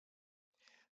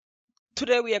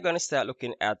Today we are going to start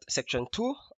looking at section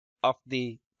 2 of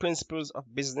the Principles of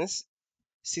Business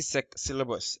CSEC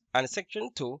syllabus, and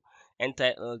section 2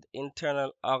 entitled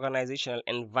Internal Organizational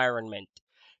Environment.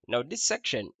 Now this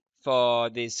section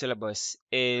for the syllabus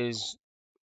is,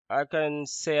 I can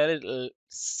say, a little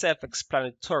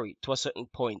self-explanatory to a certain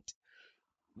point.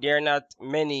 There are not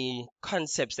many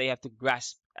concepts that you have to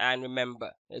grasp and remember.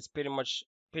 It's pretty much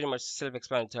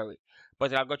self-explanatory.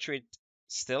 But I'll go through it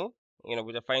still,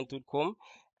 with a fine-tooth comb,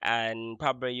 and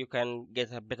probably you can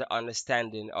get a better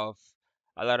understanding of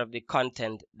a lot of the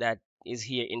content that is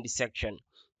here in this section.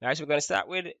 All right, so we're going to start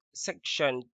with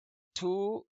section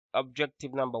 2,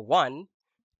 objective number 1.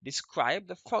 Describe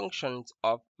the functions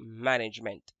of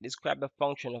management. Describe the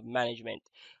function of management.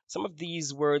 Some of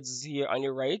these words here on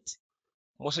your right,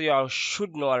 most of y'all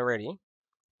should know already,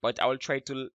 but I will try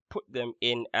to put them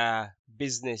in a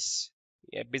business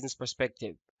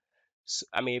perspective. So,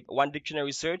 I mean, one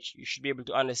dictionary search, you should be able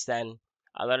to understand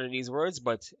a lot of these words,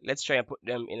 but let's try and put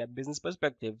them in a business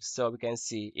perspective so we can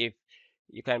see if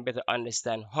you can better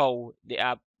understand how they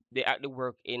actually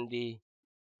work in the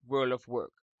world of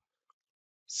work.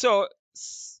 So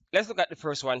let's look at the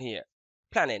first one here,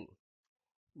 planning.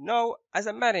 Now, as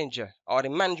a manager or the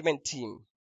management team,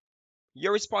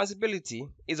 your responsibility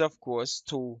is, of course,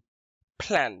 to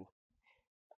plan.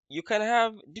 You can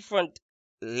have different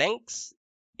lengths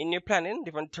in your planning,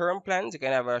 different term plans. You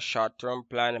can have a short term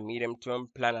plan, a medium term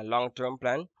plan, a long term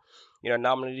plan.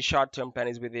 Normally the short term plan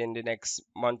is within the next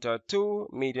month or two,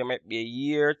 medium might be a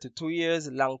year to 2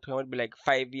 years, long term would be like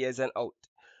 5 years and out.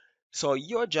 So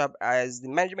your job as the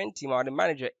management team or the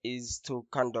manager is to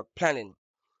conduct planning.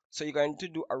 So you're going to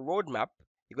do a roadmap.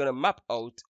 You're going to map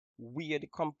out where the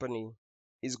company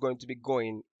is going to be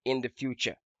going in the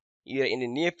future, either in the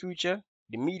near future,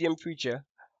 the medium future,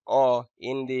 or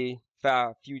in the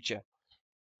far future.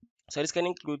 So this can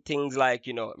include things like,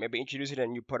 maybe introducing a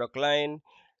new product line,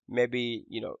 maybe,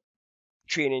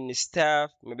 training the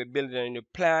staff, maybe building a new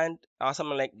plant, or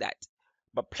something like that.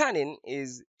 But planning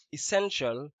is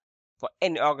essential for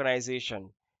any organization.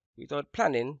 Without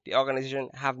planning, the organization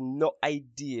have no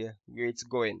idea where it's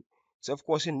going. So of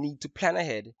course you need to plan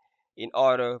ahead in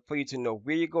order for you to know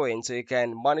where you're going so you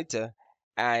can monitor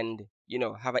and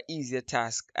have an easier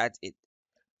task at it.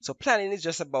 So planning is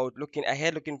just about looking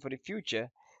ahead, looking for the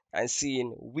future and seeing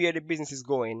where the business is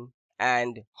going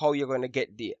and how you're going to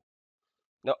get there.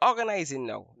 Now organizing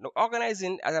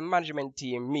as a management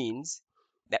team means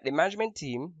that the management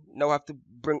team now have to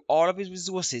bring all of its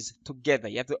resources together.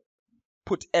 You have to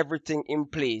put everything in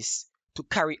place to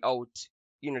carry out,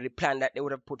 the plan that they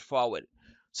would have put forward.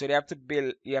 So you have to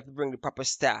bring the proper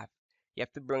staff, you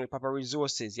have to bring the proper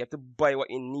resources, you have to buy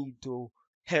what you need to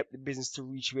help the business to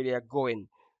reach where they are going.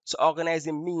 So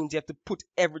organizing means you have to put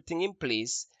everything in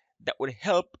place that would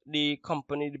help the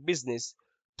company, the business,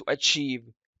 to achieve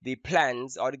the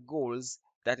plans or the goals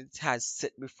that it has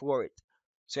set before it.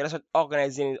 So that's what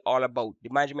organizing is all about.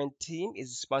 The management team is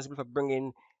responsible for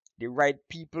bringing the right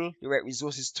people, the right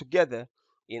resources together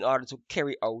in order to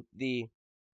carry out the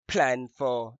plan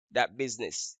for that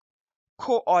business.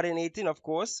 Coordinating, of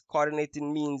course,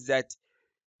 coordinating means that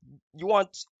you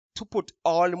want to put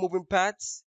all the moving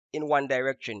parts in one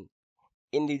direction,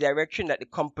 in the direction that the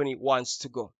company wants to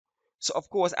go. So, of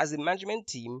course, as a management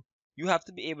team, you have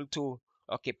to be able to,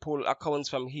 okay, pull accounts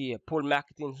from here, pull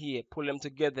marketing here, pull them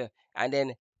together, and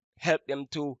then help them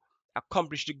to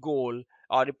accomplish the goal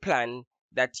or the plan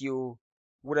that you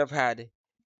would have had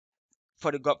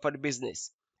for the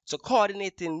business. So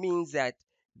coordinating means that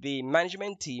the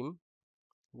management team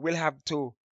will have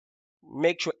to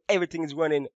make sure everything is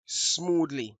running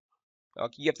smoothly.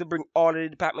 Okay, you have to bring all of the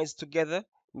departments together,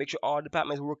 make sure all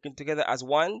departments working together as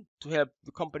one to help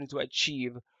the company to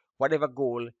achieve whatever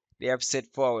goal they have set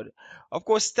forward. Of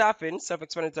course, staffing,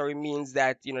 self-explanatory, means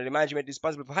that the management is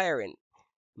responsible for hiring.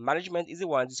 Management is the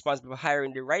one responsible for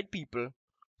hiring the right people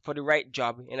for the right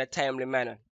job in a timely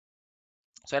manner.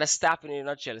 So that's staffing in a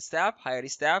nutshell. Staff, hire the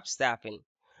staff, staffing.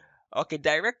 Okay,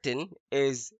 directing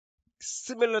is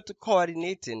similar to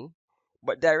coordinating,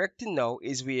 but directing now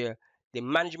is where the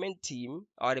management team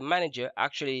or the manager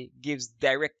actually gives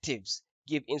directives,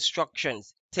 give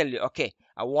instructions, tell you, okay,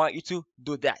 I want you to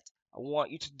do that. I want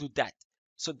you to do that.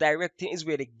 So directing is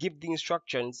where they give the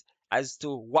instructions as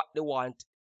to what they want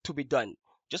to be done.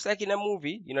 Just like in a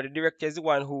movie, the director is the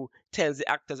one who tells the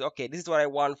actors, okay, this is what I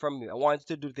want from you. I want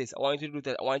you to do this. I want you to do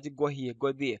that. I want you to go here,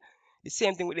 go there. The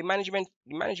same thing with the management.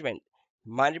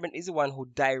 Management is the one who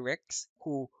directs,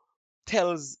 who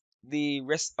tells the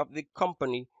rest of the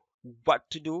company what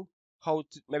to do, how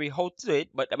to do it,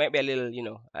 but there might be a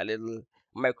little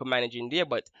micromanaging there,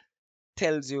 but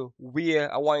tells you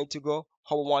where I want you to go,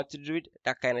 how I want to do it,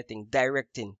 that kind of thing.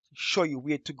 Directing, show you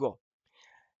where to go.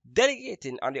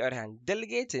 Delegating, on the other hand,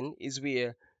 delegating is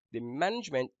where the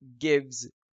management gives,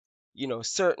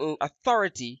 certain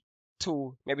authority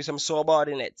to maybe some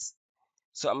subordinates.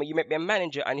 So I mean, you might be a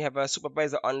manager and you have a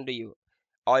supervisor under you,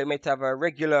 or you might have a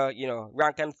regular,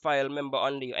 rank and file member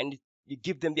under you, and you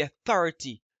give them the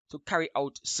authority to carry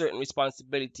out certain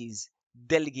responsibilities.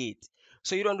 Delegate.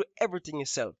 So you don't do everything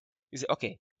yourself. You say,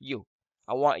 okay,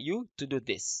 I want you to do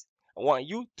this. I want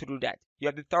you to do that. You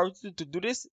have the authority to do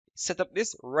this, set up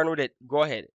this, run with it. Go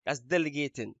ahead. That's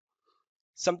delegating.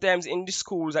 Sometimes in the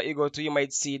schools that you go to, you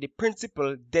might see the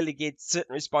principal delegate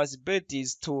certain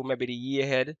responsibilities to maybe the year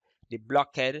head, the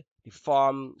block head, the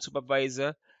farm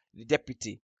supervisor, the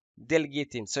deputy.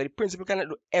 Delegating. So the principal cannot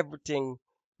do everything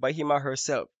by him or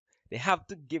herself. They have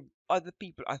to give other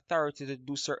people authority to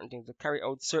do certain things, to carry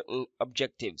out certain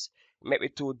objectives. It might be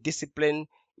to discipline,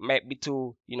 might be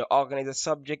to, organize a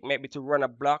subject, might be to run a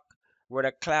block, run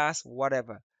a class,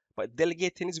 whatever. But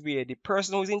delegating is where the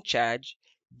person who's in charge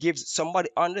gives somebody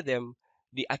under them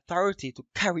the authority to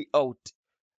carry out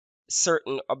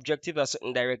certain objectives or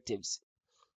certain directives.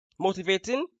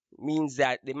 Motivating means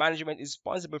that the management is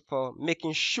responsible for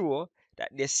making sure that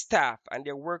their staff and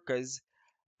their workers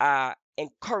are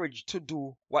encouraged to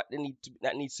do what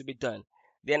that needs to be done.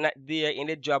 They're not there in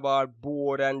the job all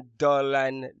bored and dull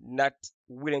and not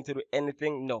willing to do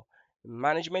anything. No.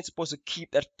 Management is supposed to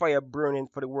keep that fire burning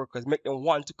for the workers, make them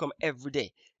want to come every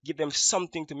day, give them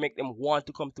something to make them want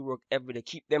to come to work every day,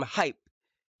 keep them hype,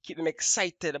 keep them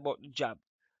excited about the job.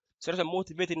 So that's what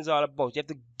motivating is all about. You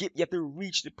have to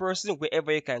reach the person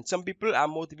wherever you can. Some people are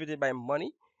motivated by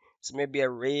money, so maybe a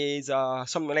raise or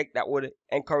something like that would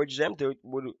encourage them to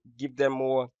would give them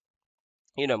more,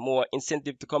 more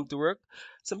incentive to come to work.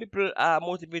 Some people are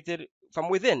motivated from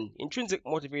within, intrinsic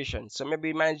motivation. So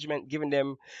maybe management giving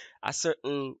them a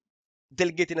certain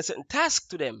delegating a certain task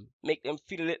to them, make them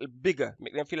feel a little bigger,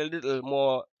 make them feel a little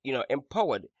more,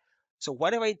 empowered. So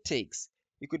whatever it takes,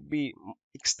 it could be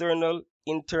external,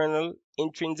 internal,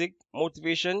 intrinsic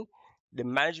motivation. The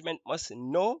management must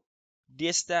know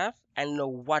their staff and know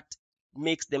what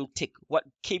makes them tick, what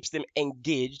keeps them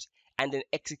engaged, and then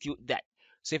execute that.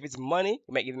 So if it's money,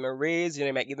 you might give them a raise,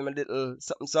 you might give them a little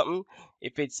something something.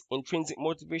 If it's intrinsic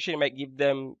motivation, you might give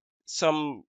them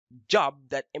some job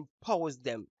that empowers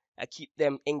them and keep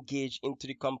them engaged into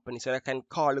the company so they can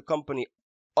call the company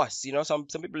us. Some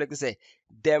people like to say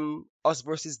them, us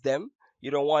versus them. You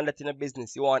don't want that in a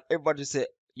business. You want everybody to say,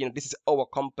 this is our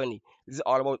company. This is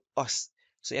all about us.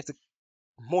 So you have to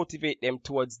motivate them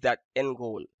towards that end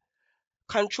goal.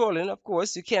 Controlling, of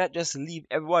course, you cannot just leave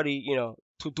everybody,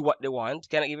 to do what they want. You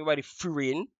cannot give everybody free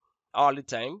rein all the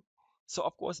time. So,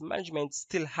 of course, management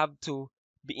still have to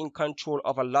be in control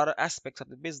of a lot of aspects of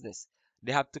the business.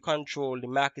 They have to control the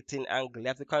marketing angle. They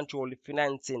have to control the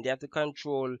financing. They have to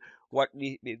control what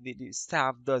the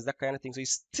staff does, that kind of thing. So you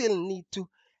still need to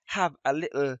have a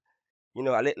little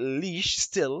leash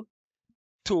still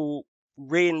to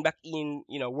rein back in,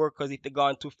 workers if they're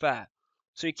gone too far.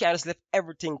 So you can't just leave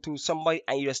everything to somebody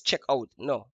and you just check out.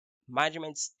 No.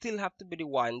 Management still have to be the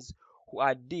ones who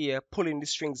are there pulling the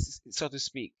strings, so to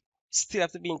speak. Still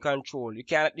have to be in control. You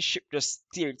can't let the ship just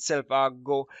steer itself or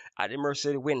go at the mercy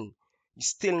of the wind. You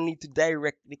still need to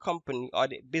direct the company or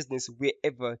the business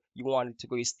wherever you want it to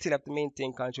go. You still have to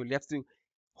maintain control. You have to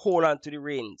hold on to the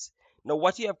reins. Now,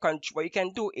 what you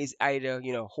can do is either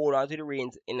hold on to the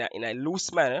reins in a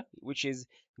loose manner, which is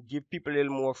give people a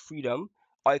little more freedom,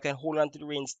 or you can hold on to the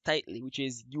reins tightly, which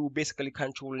is you basically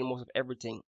controlling most of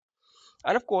everything.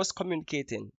 And of course,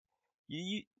 communicating.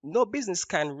 No business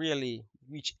can really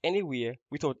reach anywhere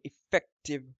without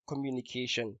effective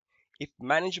communication. If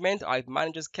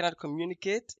managers cannot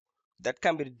communicate, that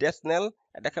can be the death knell,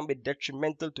 and that can be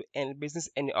detrimental to any business,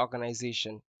 any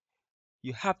organization.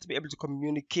 You have to be able to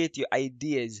communicate your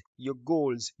ideas, your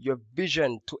goals, your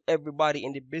vision to everybody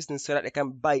in the business so that they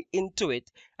can buy into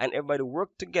it and everybody work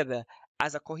together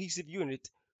as a cohesive unit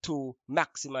to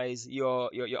maximize your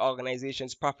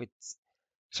organization's profits.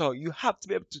 So you have to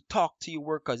be able to talk to your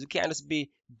workers. You can't just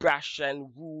be brash and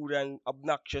rude and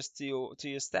obnoxious to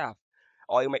your staff,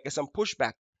 or you might get some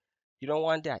pushback. You don't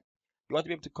want that. You want to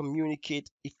be able to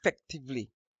communicate effectively.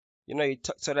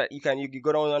 So that you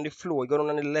go down on the floor, you go down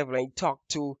on the level, and you talk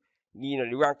to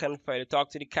the rank and file, you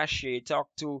talk to the cashier, you talk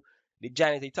to the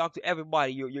janitor, you talk to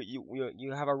everybody.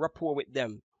 You have a rapport with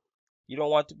them. You don't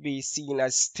want to be seen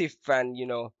as stiff and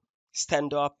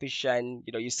standoffish, and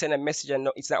you send a message and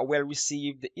it's not well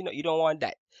received. You don't want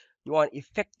that. You want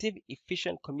effective,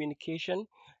 efficient communication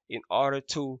in order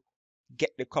to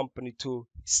get the company to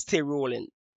stay rolling.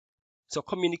 So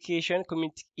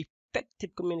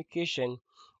effective communication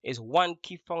is one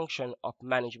key function of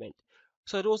management.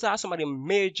 So those are some of the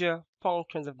major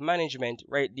functions of management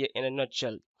right there in a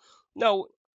nutshell. Now,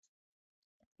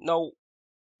 now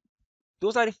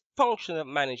those are the functions of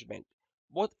management.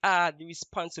 What are the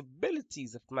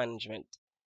responsibilities of management?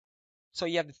 So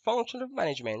you have the function of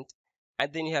management,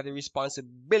 and then you have the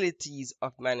responsibilities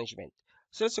of management.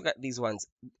 So let's look at these ones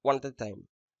one at a time.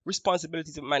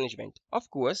 Responsibilities of management. Of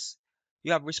course,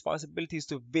 you have responsibilities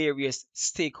to various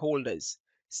stakeholders.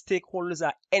 Stakeholders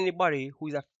are anybody who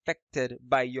is affected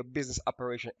by your business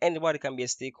operation. Anybody can be a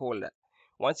stakeholder.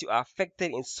 Once you are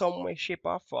affected in some way, shape,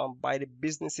 or form by the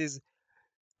business's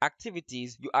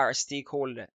activities, you are a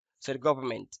stakeholder. So the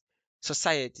government,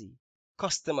 society,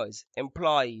 customers,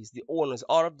 employees, the owners,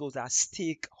 all of those are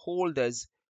stakeholders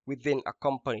within a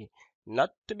company. Not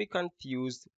to be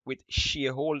confused with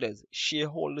shareholders.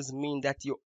 Shareholders mean that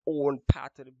you own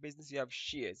part of the business, you have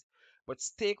shares. But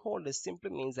stakeholders simply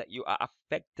means that you are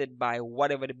affected by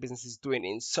whatever the business is doing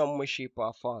in some way, shape,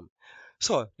 or form.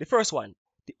 So the first one,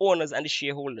 the owners and the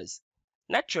shareholders.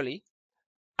 Naturally,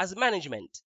 as management,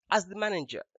 as the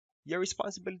manager, your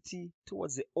responsibility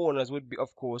towards the owners would be,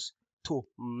 of course, to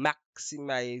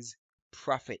maximize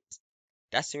profit.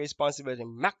 That's your responsibility.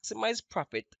 Maximize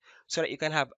profit so that you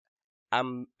can have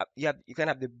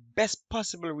the best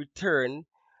possible return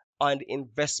on the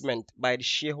investment by the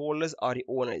shareholders or the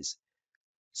owners.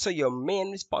 So your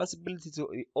main responsibility to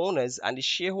the owners and the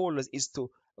shareholders is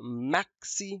to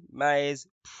maximize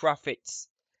profits.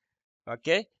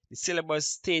 Okay?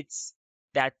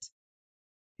 That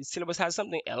the syllabus has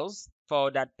something else for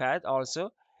that part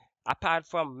also. Apart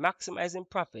from maximizing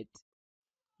profit,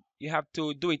 you have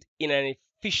to do it in an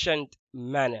efficient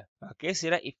manner. Okay, so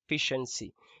that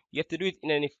efficiency. You have to do it in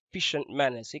an efficient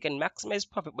manner. So you can maximize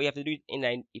profit, but you have to do it in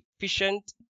an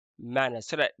efficient manner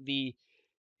so that the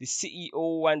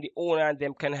CEO and the owner and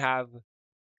them can have,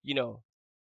 you know,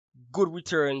 good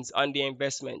returns on the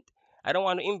investment. I don't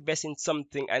want to invest in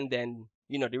something and then,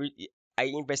 I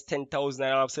invest 10,000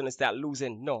 and all of a sudden start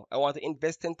losing. No, I want to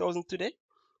invest 10,000 today.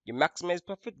 You maximize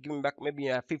profit, give me back maybe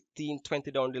 15,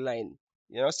 20 down the line.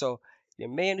 So the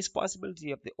main responsibility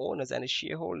of the owners and the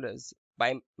shareholders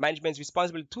by management's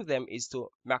responsibility to them is to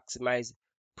maximize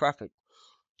profit.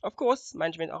 Of course,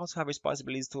 management also have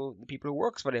responsibilities to the people who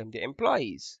works for them, the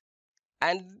employees.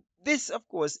 And this, of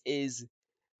course, is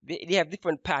they have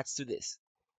different paths to this.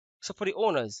 So for the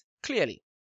owners, clearly,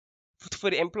 for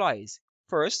the employees,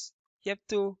 first you have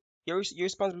to you're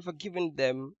responsible for giving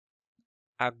them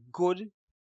a good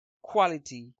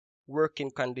quality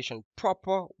working condition,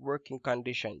 proper working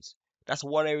conditions. That's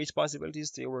one of your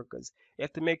responsibilities to your workers. You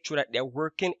have to make sure that they're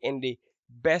working in the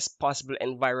best possible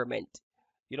environment.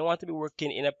 You don't want to be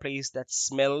working in a place that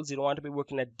smells. You don't want to be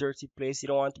working in a dirty place. You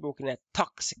don't want to be working in a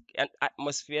toxic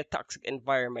atmosphere, toxic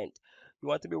environment. You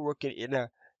want to be working in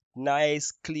a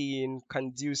nice, clean,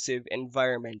 conducive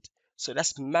environment. So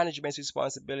that's management's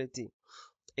responsibility.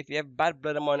 If you have bad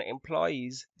blood among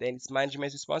employees, then it's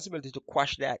management's responsibility to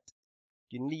quash that.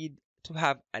 You need to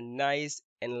have a nice,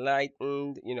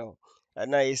 enlightened, a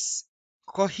nice,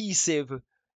 cohesive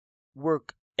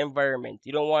work environment.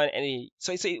 You don't want any.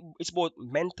 So it's both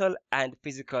mental and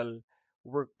physical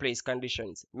workplace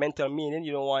conditions. Mental meaning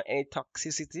you don't want any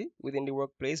toxicity within the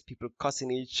workplace, people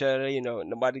cussing each other,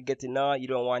 nobody getting on. You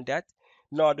don't want that.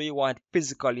 Nor do you want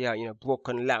physical, yeah,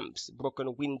 broken lamps,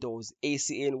 broken windows,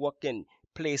 AC in working,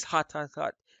 place hot, hot,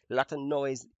 hot, lot of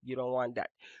noise. You don't want that.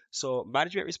 So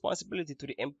management responsibility to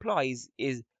the employees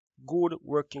is good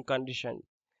working condition.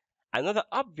 Another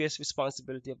obvious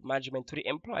responsibility of management to the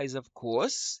employees, of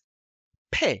course,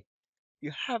 pay.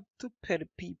 You have to pay the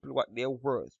people what they're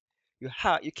worth. You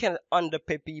can't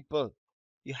underpay people.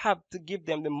 You have to give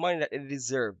them the money that they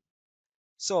deserve.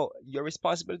 So your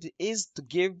responsibility is to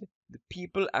give the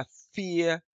people a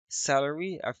fair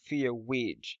salary, a fair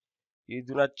wage. You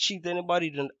do not cheat anybody,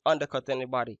 you don't undercut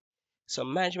anybody. So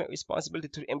management responsibility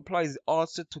to the employees is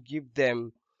also to give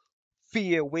them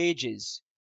fair wages.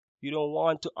 You don't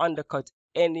want to undercut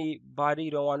anybody.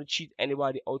 You don't want to cheat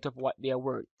anybody out of what they are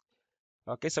worth.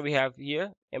 Okay, so we have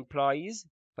here employees,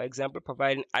 for example,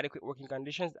 providing adequate working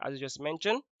conditions, as I just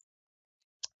mentioned,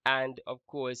 and of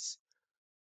course,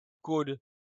 good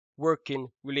working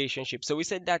relationships. So we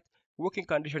said that working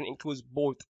condition includes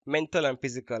both mental and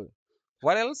physical.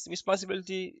 What else?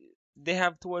 Responsibility they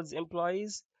have towards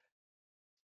employees?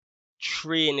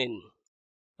 Training.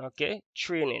 Okay,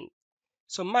 training.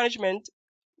 So management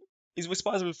is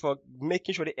responsible for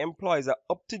making sure the employees are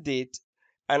up to date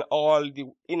and all the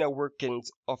inner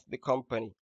workings of the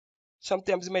company.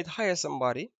 Sometimes you might hire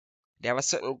somebody, they have a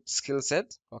certain skill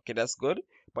set, okay, that's good,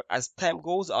 But as time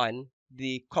goes on,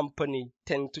 the company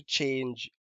tend to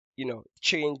change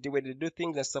the way they do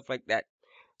things and stuff like that.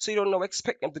 So you don't know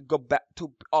expect them to go back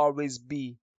to always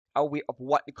be aware of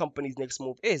what the company's next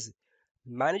move is.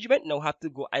 Management now have to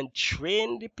go and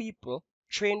train the people,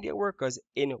 train their workers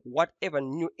in whatever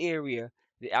new area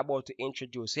they're about to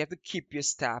introduce. So you have to keep your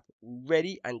staff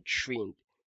ready and trained.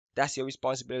 That's your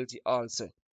responsibility also.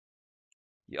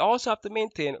 You also have to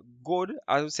maintain good,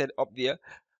 as I said up there,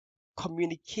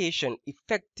 communication,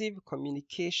 effective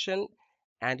communication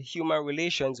and human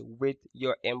relations with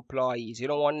your employees. You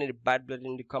don't want any bad blood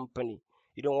in the company.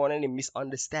 You don't want any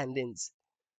misunderstandings.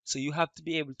 So you have to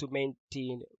be able to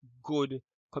maintain good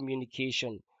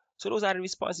communication. So those are the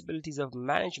responsibilities of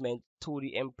management to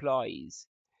the employees.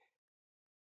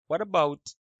 What about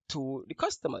to the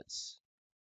customers?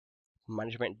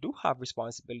 Management do have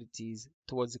responsibilities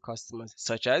towards the customers,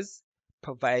 such as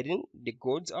providing the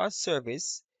goods or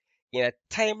service in a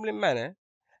timely manner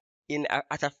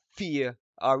at a fair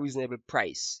or reasonable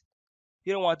price.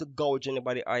 You don't want to gouge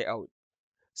anybody eye out.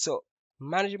 So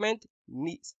management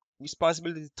needs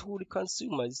responsibility to the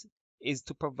consumers is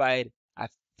to provide a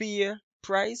fair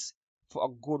price for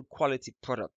a good quality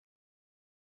product.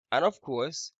 And of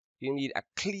course, you need a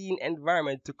clean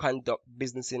environment to conduct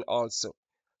business in also.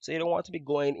 So you don't want to be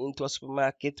going into a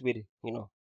supermarket with,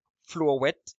 floor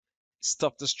wet,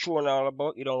 stuff just thrown all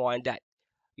about. You don't want that.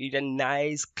 You need a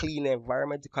nice, clean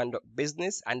environment to conduct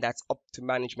business, and that's up to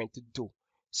management to do.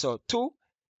 So, two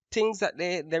things that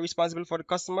they're responsible for the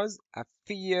customers: a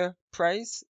fair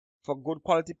price for good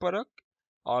quality product,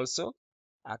 also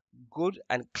a good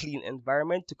and clean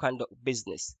environment to conduct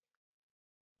business.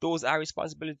 Those are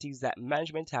responsibilities that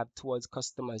management have towards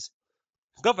customers.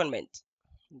 Government,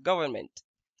 government.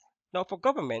 Now, for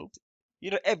government,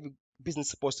 every business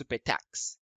is supposed to pay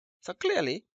tax. So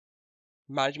clearly,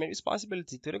 management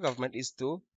responsibility to the government is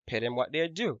to pay them what they're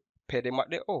due, pay them what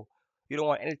they owe. You don't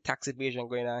want any tax evasion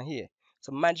going on here.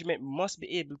 So management must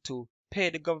be able to pay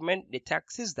the government the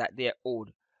taxes that they are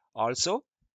owed. Also,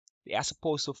 they are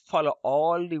supposed to follow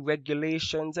all the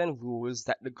regulations and rules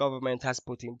that the government has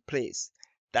put in place.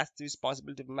 That's the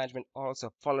responsibility of management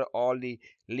also. Follow all the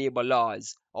labor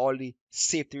laws, all the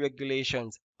safety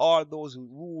regulations, all those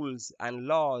rules and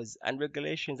laws and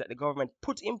regulations that the government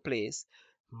put in place.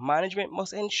 Management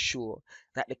must ensure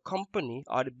that the company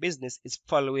or the business is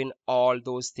following all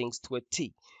those things to a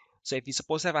T. So if you're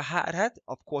supposed to have a hard hat,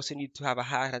 of course you need to have a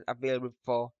hard hat available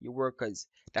for your workers.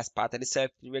 That's part of the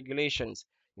safety regulations.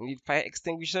 You need fire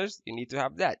extinguishers, you need to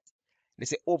have that. They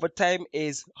say overtime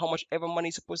is how much ever money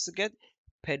you're supposed to get.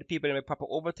 Pay the people in the proper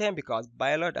overtime because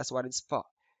by law that's what it's for.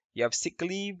 You have sick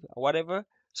leave or whatever,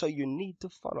 so you need to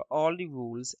follow all the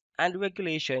rules and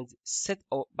regulations set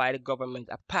out by the government.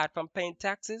 Apart from paying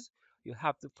taxes, you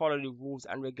have to follow the rules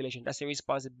and regulations. That's a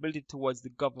responsibility towards the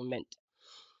government.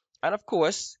 And of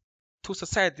course, to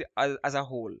society as a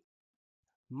whole,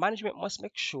 management must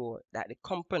make sure that the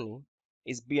company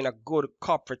is being a good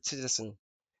corporate citizen.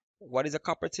 What is a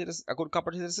corporate citizen? A good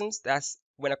corporate citizen? That's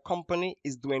when a company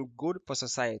is doing good for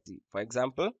society. For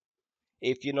example,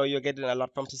 if you know you're getting a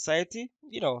lot from society,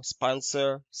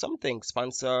 sponsor something,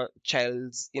 sponsor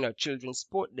children's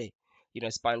sport day,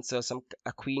 sponsor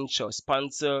a queen show,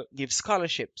 sponsor, give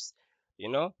scholarships,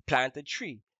 plant a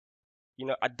tree,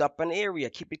 adopt an area,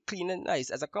 keep it clean and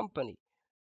nice as a company.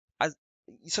 As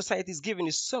society is giving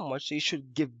you so much, so you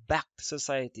should give back to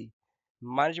society.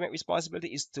 Management responsibility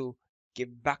is to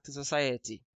give back to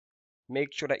society.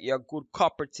 Make sure that you're a good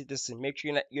corporate citizen. Make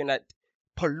sure you're not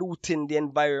polluting the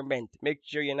environment. Make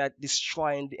sure you're not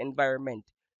destroying the environment.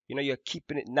 You're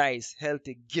keeping it nice,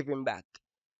 healthy, giving back.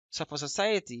 So for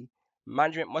society,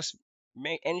 management must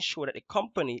ensure that the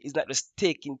company is not just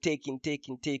taking,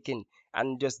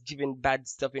 and just giving bad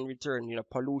stuff in return,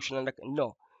 pollution and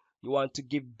no. You want to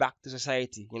give back to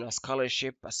society, a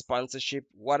scholarship, a sponsorship,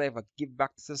 whatever. Give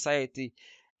back to society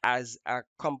as a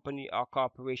company or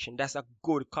corporation. That's a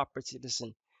good corporate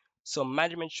citizen. So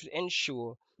management should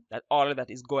ensure that all of that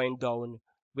is going down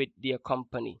with their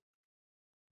company.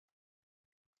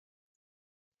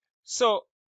 So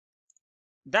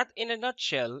that in a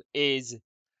nutshell is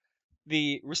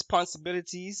the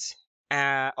responsibilities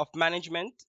of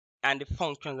management and the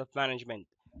functions of management.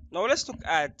 Now let's look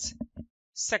at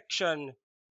section,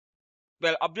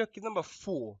 objective number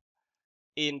 4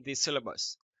 in the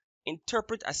syllabus.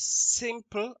 Interpret a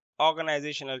simple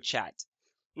organizational chart.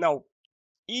 Now,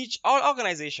 all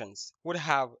organizations would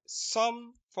have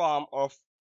some form of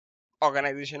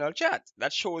organizational chart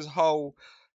that shows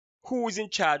who is in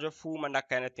charge of whom and that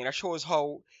kind of thing. That shows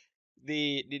how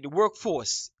the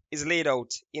workforce is laid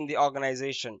out in the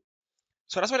organization.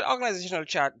 So that's what the organizational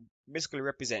chart basically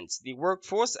represents the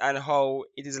workforce and how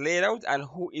it is laid out and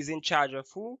who is in charge of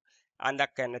who and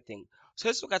that kind of thing. So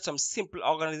let's look at some simple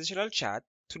organizational chart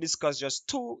to discuss just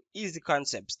two easy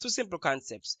concepts, two simple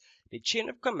concepts: the chain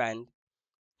of command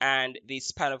and the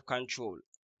span of control.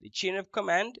 The chain of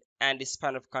command and the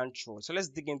span of control. So let's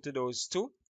dig into those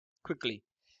two quickly.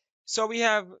 So we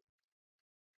have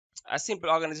a simple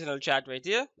organizational chart right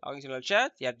here. Organizational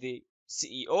chart. You have the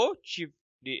CEO, chief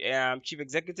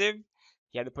executive.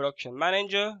 You have the production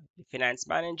manager, the finance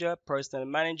manager, personal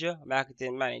manager,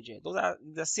 marketing manager. Those are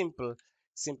the simple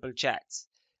charts.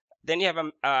 Then you have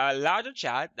a larger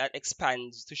chart that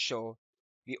expands to show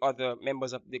the other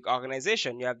members of the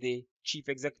organization. You have the chief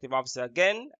executive officer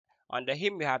again. Under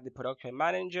him, you have the production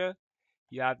manager,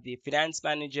 you have the finance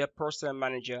manager, personal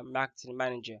manager, marketing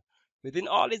manager. Within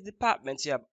all these departments,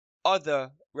 you have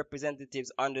other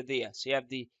representatives under there. So you have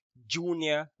the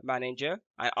junior manager,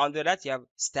 and under that you have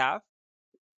staff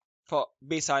for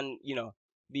based on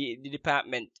the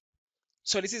department.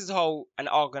 So this is how an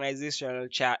organizational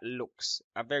chart looks.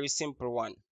 A very simple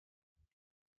one.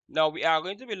 Now we are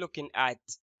going to be looking at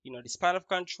the span of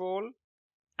control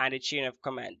and the chain of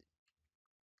command.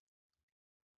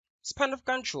 Span of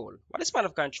control. What is span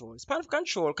of control? Span of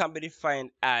control can be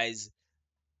defined as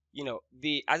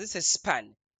as it says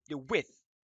span, the width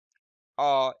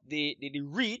or the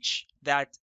reach that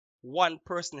one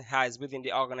person has within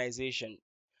the organization.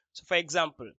 So for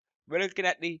example, we're looking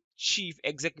at the chief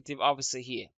executive officer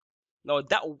here. Now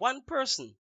that one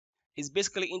person is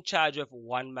basically in charge of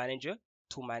one manager,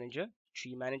 two manager,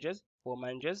 three managers, four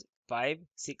managers, five,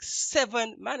 six,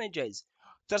 seven managers.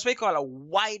 So that's what we call a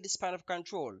wide span of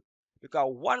control,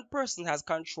 because one person has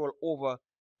control over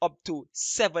up to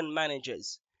seven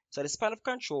managers. So the span of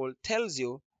control tells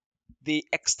you the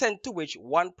extent to which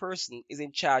one person is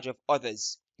in charge of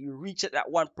others, the reach that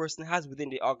one person has within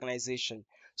the organization.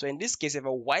 So in this case, you have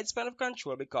a wide span of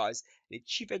control because the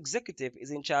chief executive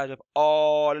is in charge of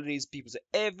all of these people. So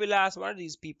every last one of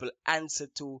these people answer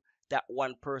to that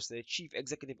one person, the chief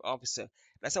executive officer.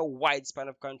 That's a wide span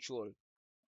of control.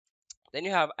 Then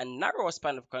you have a narrow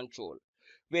span of control,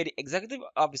 where the executive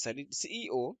officer, the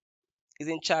CEO, is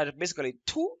in charge of basically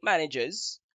two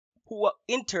managers who are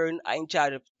in turn are in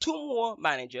charge of two more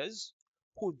managers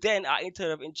who then are in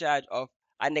turn in charge of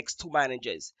our next two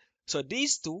managers. So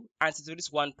these two answer to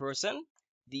this one person,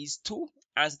 these two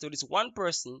answer to this one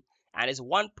person, and this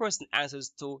one person answers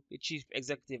to the chief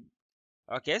executive.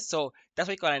 Okay, so that's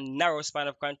what we call a narrow span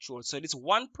of control. So this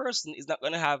one person is not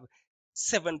going to have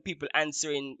seven people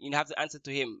answering, you have to answer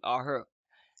to him or her.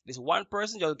 This one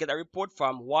person, you'll get a report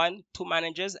from one, two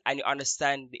managers, and you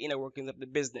understand the inner workings of the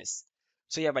business.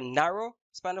 So you have a narrow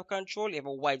span of control, you have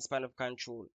a wide span of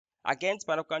control. Again,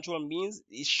 span of control means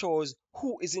it shows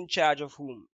who is in charge of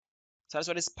whom. So that's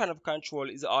what the span of control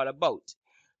is all about.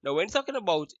 Now, when talking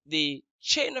about the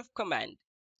chain of command,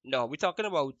 no, we're talking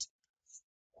about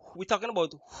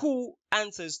who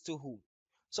answers to who.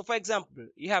 So for example,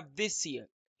 you have this here,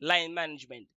 line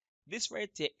management. This right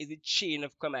here is the chain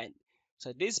of command.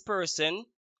 So this person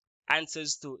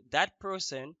answers to that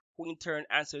person, who in turn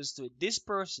answers to this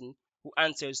person, who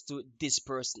answers to this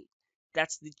person.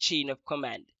 That's the chain of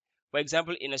command. For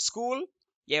example, in a school,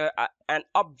 you have an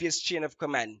obvious chain of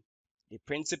command. The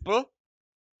principal,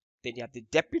 then you have the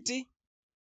deputy,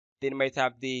 then you might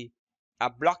have the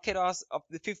blockheaders of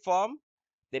the fifth form,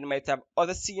 then you might have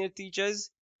other senior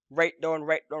teachers, right down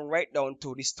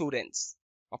to the students.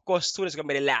 Of course, students are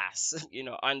gonna be the last,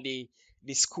 on the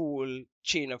school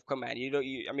chain of command.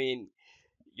 I mean,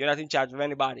 you're not in charge of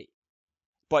anybody.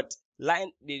 But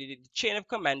the chain of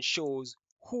command shows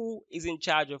who is in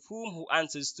charge of whom, who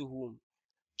answers to whom.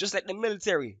 Just like the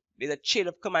military, there's a chain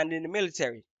of command in the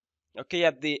military. Okay, you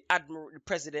have the admiral, the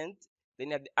president, then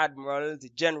you have the admirals, the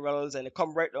generals, and they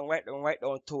come right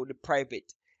down to the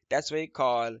private. That's what you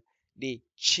call the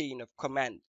chain of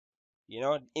command.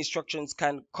 Instructions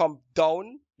can come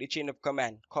down the chain of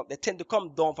command. They tend to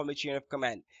come down from the chain of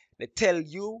command. They tell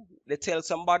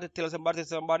somebody,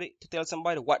 to tell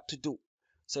somebody what to do.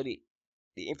 So the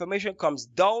information comes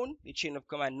down the chain of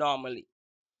command normally.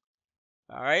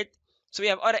 All right. So we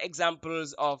have other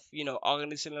examples of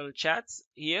organizational charts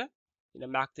here.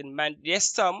 Marketing man.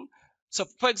 Yes, some. So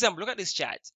for example, look at this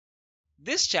chart.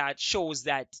 This chart shows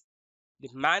that the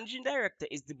managing director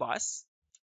is the boss,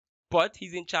 but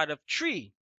he's in charge of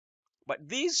three. But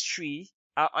these three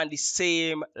are on the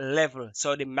same level.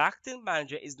 So the marketing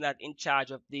manager is not in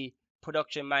charge of the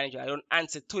production manager. I don't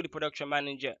answer to the production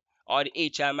manager or the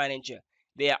HR manager.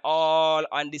 They are all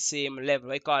on the same level.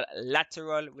 We call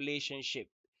lateral relationship.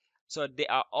 So they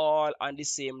are all on the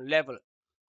same level.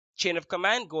 Chain of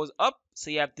command goes up, so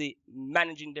you have the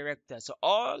managing director. So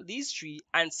all these three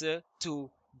answer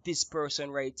to this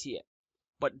person right here,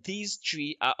 but these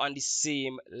three are on the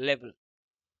same level.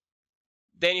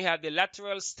 Then you have the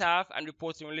lateral staff and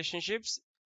reporting relationships.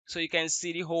 So you can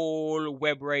see the whole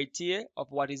web right here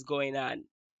of what is going on.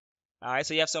 All right,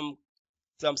 so you have some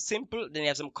simple, then you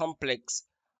have some complex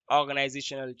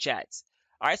organizational charts.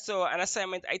 All right, so an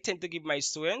assignment I tend to give my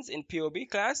students in POB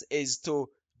class is to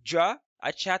draw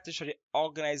a chart to show the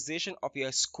organization of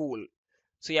your school.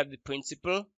 So you have the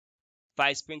principal,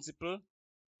 vice principal,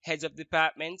 heads of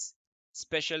departments,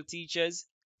 special teachers,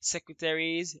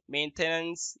 secretaries,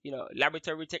 maintenance,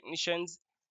 laboratory technicians,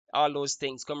 all those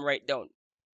things come right down.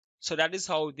 So that is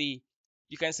how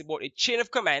you can see both a chain of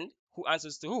command, who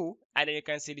answers to who, and then you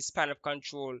can see the span of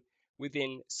control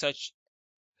within such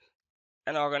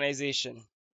an organization.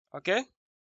 Okay,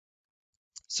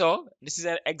 so this is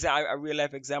a real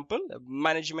life example of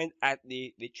management at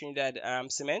the Trinidad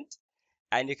Cement,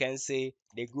 and you can see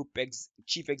the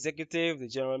chief executive, the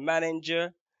general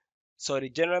manager. So the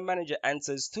general manager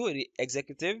answers to the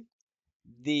executive,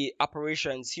 the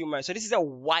operations human. So this is a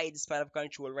wide span of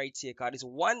control right here, because this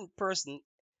one person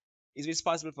is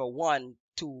responsible for one,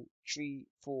 two, three,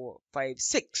 four, five,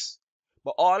 six.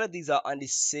 But all of these are on the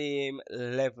same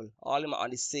level. All of them are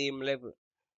on the same level.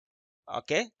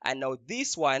 Okay, and now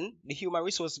this one, the human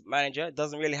resource manager,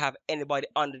 doesn't really have anybody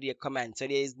under their command. So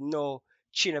there is no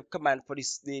chain of command for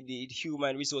the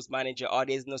human resource manager, or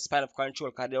there is no span of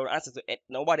control, because they don't answer to it.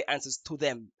 Nobody answers to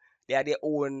them. They are their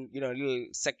own, little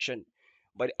section.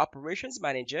 But the operations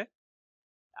manager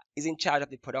is in charge of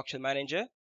the production manager,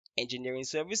 engineering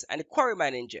service, and the quarry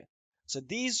manager. So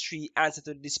these three answer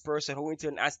to this person, who in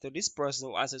turn answer to this person,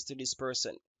 who answers to this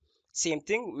person. Same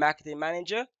thing, marketing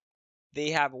manager.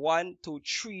 They have one, two,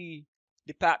 three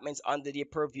departments under their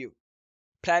purview.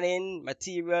 Planning,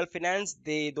 material, finance,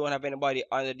 they don't have anybody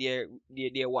under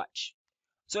their watch.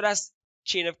 So that's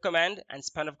chain of command and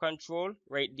span of control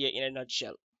right there in a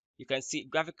nutshell. You can see it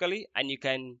graphically, and you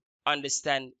can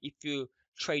understand if you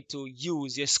try to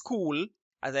use your school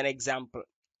as an example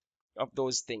of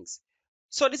those things.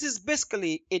 So this is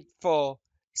basically it for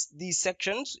these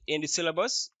sections in the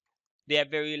syllabus. They are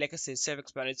very, like I said,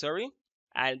 self-explanatory,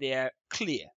 and they are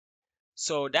clear.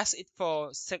 So that's it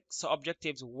for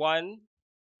objectives 1,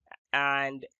 2,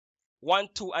 and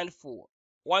 4.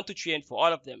 1, 2, 3, and 4,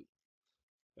 all of them.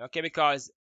 Okay,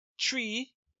 because 3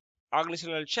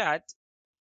 organizational chart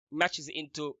matches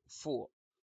into 4.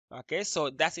 Okay, so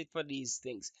that's it for these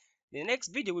things. The next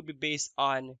video will be based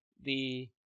on the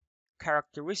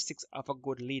characteristics of a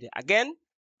good leader. Again,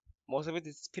 most of it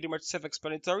is pretty much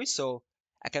self-explanatory, so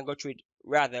I can go through it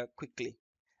rather quickly.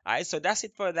 Alright, so that's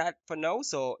it for that for now.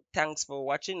 So thanks for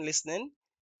watching, listening.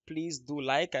 Please do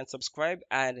like and subscribe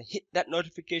and hit that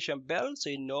notification bell so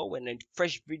you know when a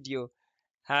fresh video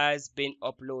has been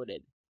uploaded.